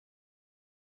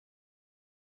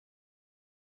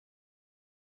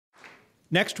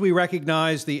Next, we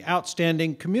recognize the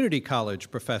Outstanding Community College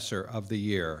Professor of the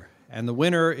Year. And the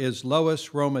winner is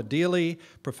Lois Roma-Deeley,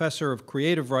 Professor of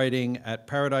Creative Writing at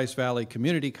Paradise Valley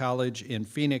Community College in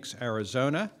Phoenix,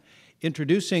 Arizona.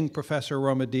 Introducing Professor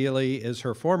Roma-Deeley is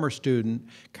her former student,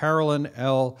 Carolyn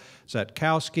L.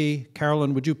 Zatkowski.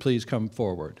 Carolyn, would you please come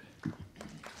forward?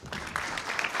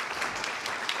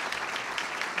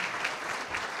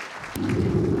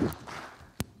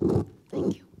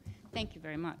 Thank you. Thank you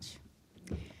very much.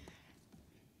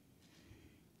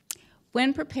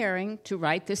 When preparing to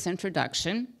write this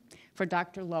introduction for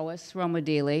Dr. Lois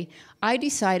Roma-Deeley, I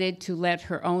decided to let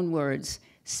her own words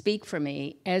speak for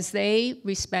me as they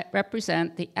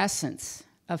represent the essence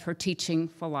of her teaching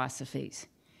philosophies.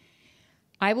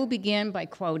 I will begin by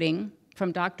quoting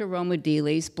from Dr.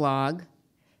 Roma-Deeley's blog,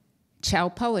 Ciao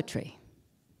Poetry.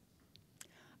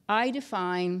 I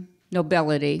define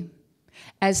nobility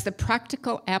as the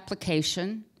practical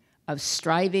application of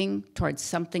striving towards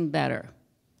something better.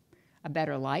 A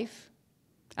better life,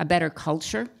 a better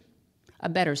culture, a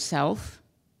better self,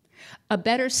 a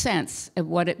better sense of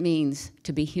what it means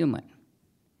to be human.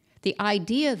 The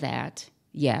idea that,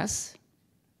 yes,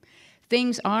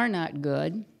 things are not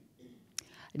good,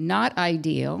 not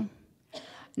ideal,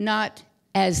 not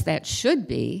as that should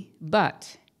be,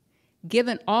 but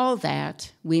given all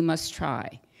that, we must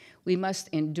try. We must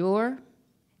endure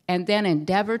and then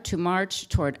endeavor to march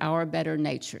toward our better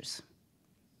natures.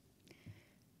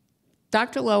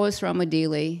 Dr. Lois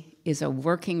Roma-Deeley is a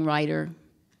working writer,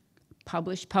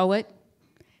 published poet,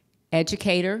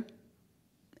 educator,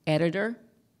 editor,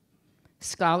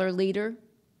 scholar leader,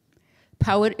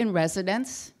 poet in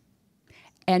residence,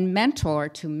 and mentor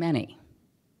to many,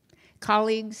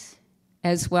 colleagues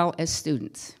as well as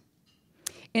students.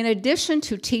 In addition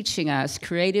to teaching us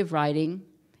creative writing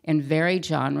in varied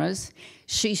genres,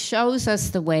 she shows us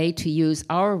the way to use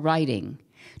our writing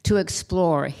to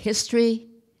explore history,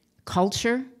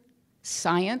 culture,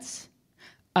 science,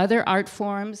 other art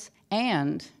forms,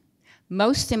 and,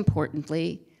 most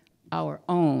importantly, our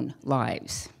own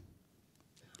lives.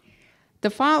 The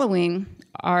following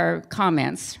are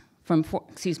comments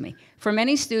for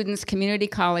many students, community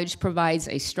college provides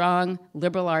a strong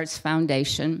liberal arts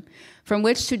foundation from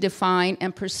which to define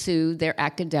and pursue their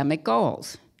academic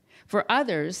goals. For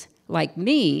others, like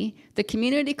me, the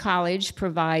community college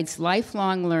provides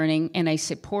lifelong learning in a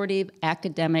supportive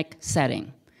academic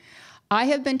setting. I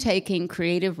have been taking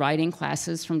creative writing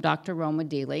classes from Dr.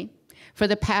 Roma-Deeley for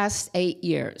the past 8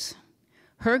 years.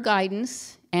 Her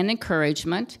guidance and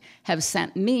encouragement have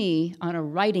sent me on a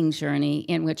writing journey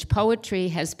in which poetry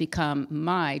has become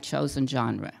my chosen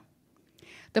genre.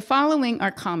 The following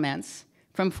are comments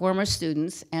from former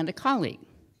students and a colleague.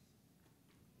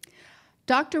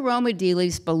 Dr.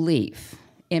 Roma-Deeley's belief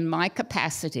in my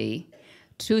capacity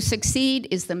to succeed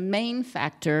is the main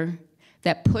factor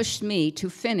that pushed me to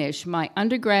finish my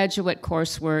undergraduate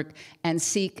coursework and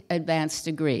seek advanced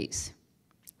degrees.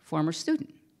 Former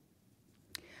student.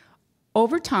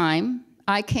 Over time,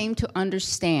 I came to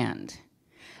understand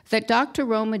that Dr.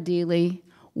 Roma-Deeley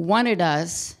wanted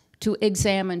us to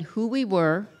examine who we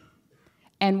were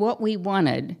and what we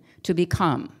wanted to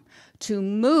become, to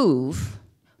move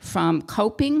from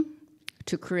coping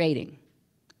to creating.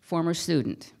 Former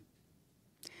student.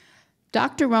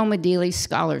 Dr. Roma-Deeley's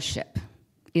scholarship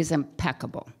is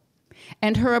impeccable,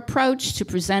 and her approach to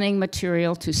presenting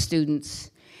material to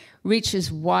students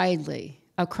reaches widely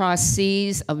across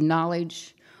seas of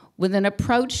knowledge with an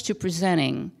approach to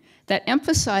presenting that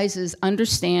emphasizes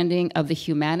understanding of the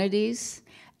humanities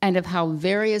and of how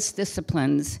various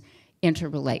disciplines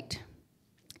interrelate.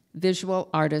 Visual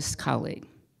artist colleague.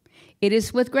 It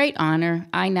is with great honor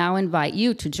I now invite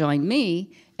you to join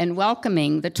me in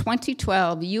welcoming the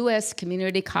 2012 U.S.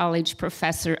 Community College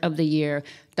Professor of the Year,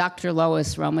 Dr.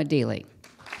 Lois Roma-Deeley.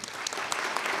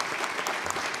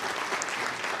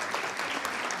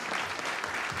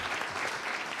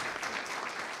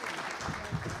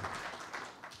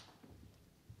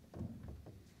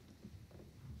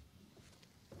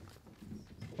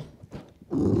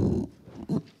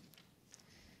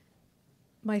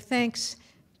 My thanks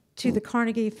to the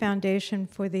Carnegie Foundation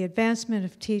for the advancement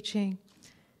of teaching,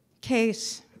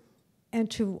 CASE,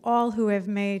 and to all who have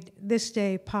made this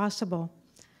day possible.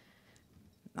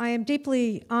 I am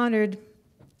deeply honored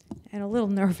and a little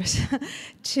nervous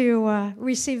to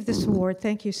receive this award.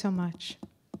 Thank you so much.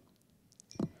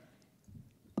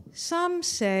 Some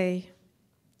say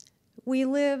we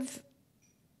live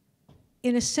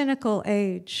in a cynical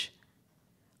age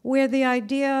where the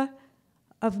idea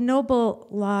of noble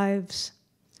lives,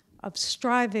 of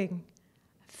striving,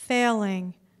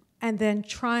 failing, and then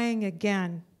trying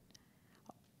again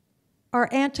are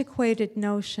antiquated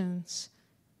notions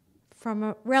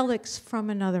relics from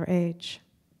another age.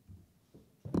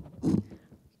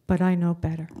 But I know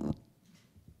better.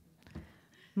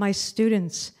 My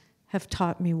students have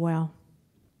taught me well.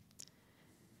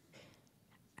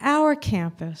 Our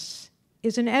campus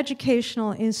is an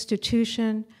educational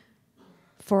institution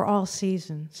for all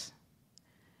seasons.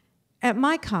 At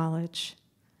my college,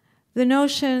 the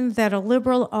notion that a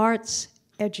liberal arts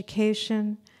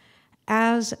education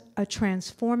as a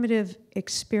transformative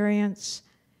experience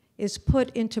is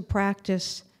put into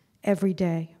practice every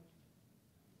day.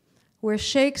 Where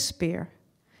Shakespeare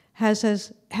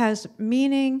has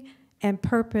meaning and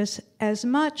purpose as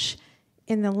much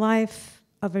in the life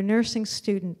of a nursing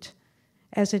student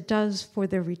as it does for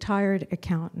the retired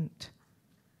accountant.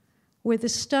 Where the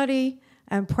study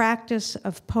and practice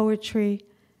of poetry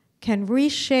can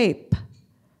reshape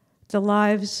the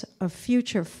lives of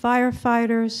future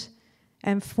firefighters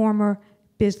and former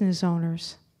business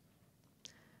owners.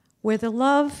 Where the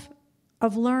love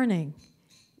of learning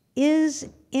is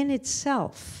in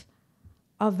itself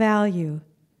a value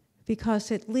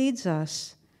because it leads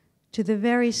us to the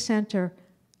very center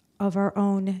of our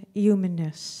own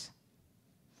humanness.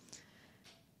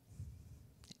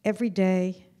 Every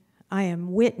day, I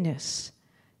am witness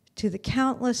to the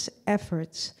countless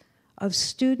efforts of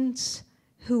students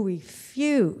who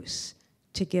refuse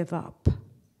to give up.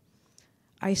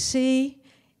 I see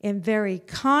in very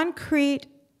concrete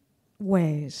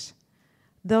ways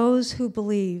those who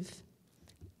believe,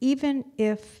 even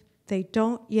if they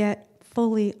don't yet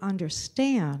fully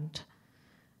understand,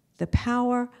 the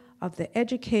power of the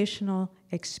educational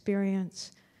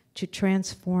experience to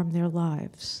transform their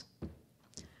lives.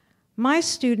 My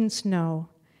students know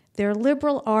their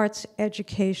liberal arts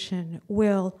education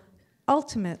will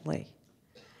ultimately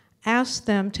ask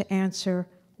them to answer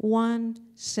one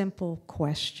simple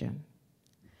question.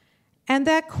 And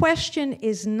that question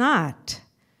is not,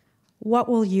 what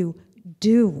will you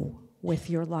do with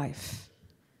your life?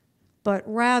 But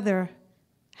rather,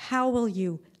 how will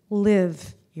you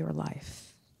live your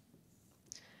life?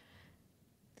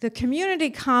 The community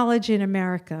college in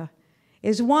America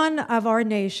is one of our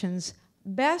nation's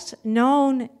best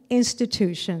known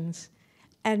institutions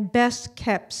and best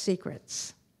kept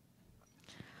secrets.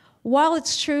 While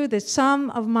it's true that some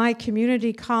of my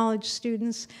community college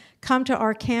students come to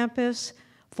our campus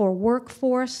for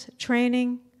workforce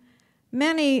training,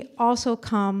 many also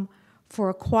come for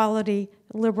a quality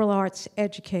liberal arts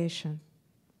education.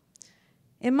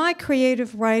 In my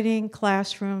creative writing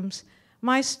classrooms,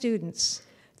 my students,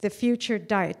 the future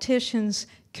dietitians,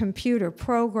 computer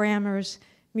programmers,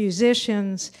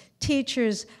 musicians,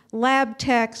 teachers, lab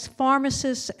techs,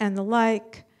 pharmacists, and the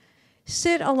like,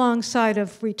 sit alongside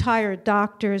of retired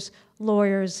doctors,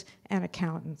 lawyers, and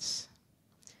accountants.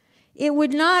 It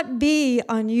would not be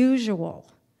unusual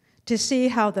to see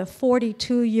how the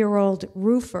 42-year-old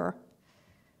roofer,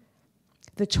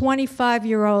 the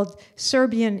 25-year-old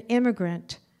Serbian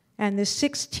immigrant, and the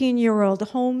 16-year-old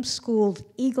homeschooled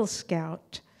Eagle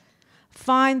Scout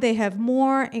find they have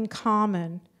more in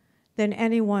common than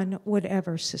anyone would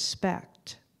ever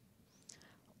suspect.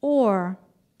 Or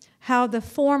how the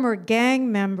former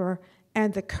gang member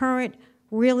and the current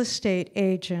real estate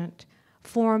agent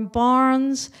form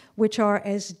bonds which are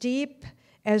as deep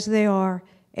as they are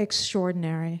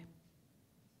extraordinary.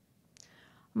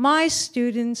 My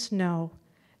students know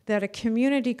that a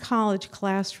community college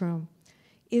classroom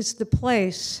is the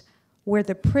place where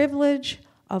the privilege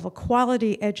of a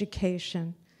quality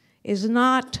education is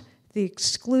not the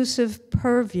exclusive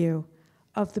purview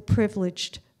of the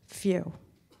privileged few.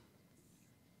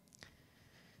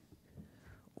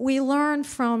 We learn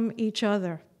from each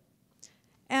other.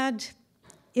 And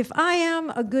if I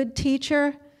am a good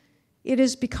teacher, it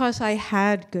is because I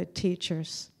had good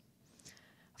teachers.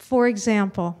 For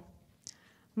example,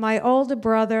 my older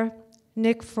brother,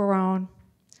 Nick Ferrone,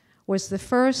 was the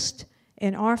first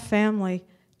in our family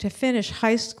to finish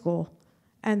high school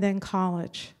and then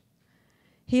college.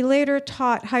 He later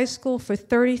taught high school for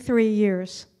 33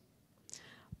 years.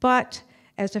 But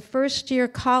as a first-year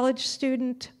college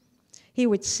student, he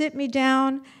would sit me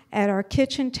down at our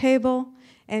kitchen table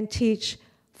and teach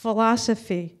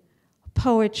philosophy,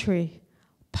 poetry,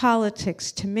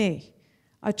 politics to me,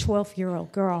 a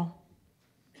 12-year-old girl.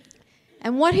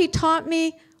 And what he taught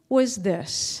me was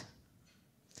this: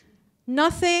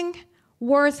 nothing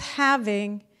worth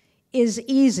having is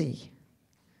easy.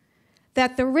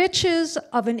 That the riches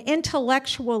of an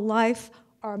intellectual life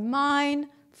are mine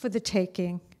for the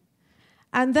taking.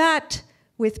 And that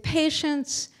with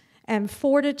patience and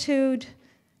fortitude,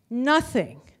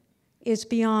 nothing is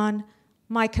beyond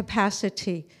my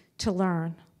capacity to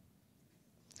learn.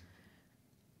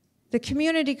 The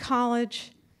community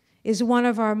college is one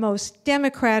of our most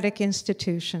democratic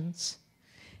institutions.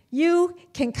 You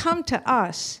can come to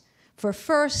us for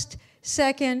first,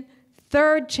 second,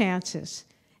 third chances.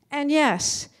 And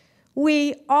yes,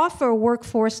 we offer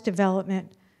workforce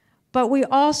development, but we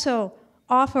also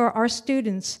offer our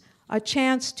students a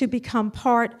chance to become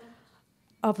part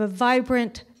of a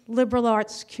vibrant liberal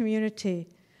arts community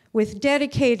with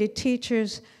dedicated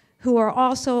teachers who are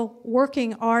also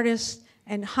working artists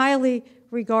and highly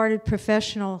regarded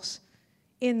professionals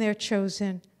in their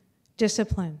chosen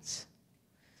disciplines.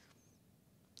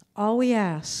 All we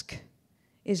ask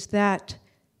is that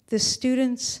the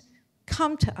students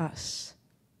come to us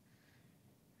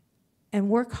and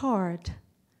work hard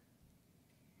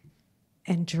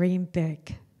and dream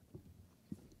big.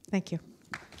 Thank you.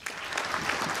 Try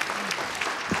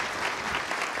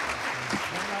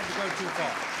not to go too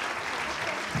far.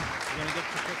 You're going to get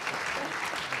your picture.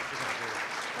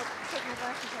 Take my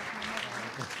glasses off, my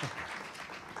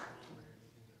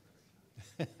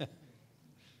mother.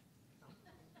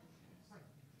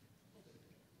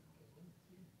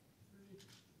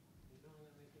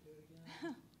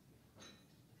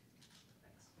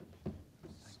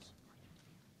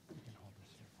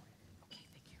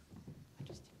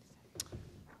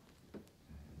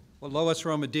 Well, Lois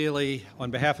Roma-Deeley,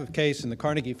 on behalf of CASE and the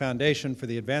Carnegie Foundation for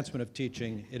the Advancement of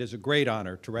Teaching, it is a great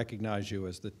honor to recognize you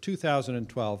as the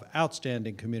 2012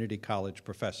 Outstanding Community College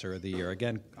Professor of the Year.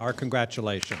 Again, our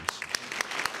congratulations.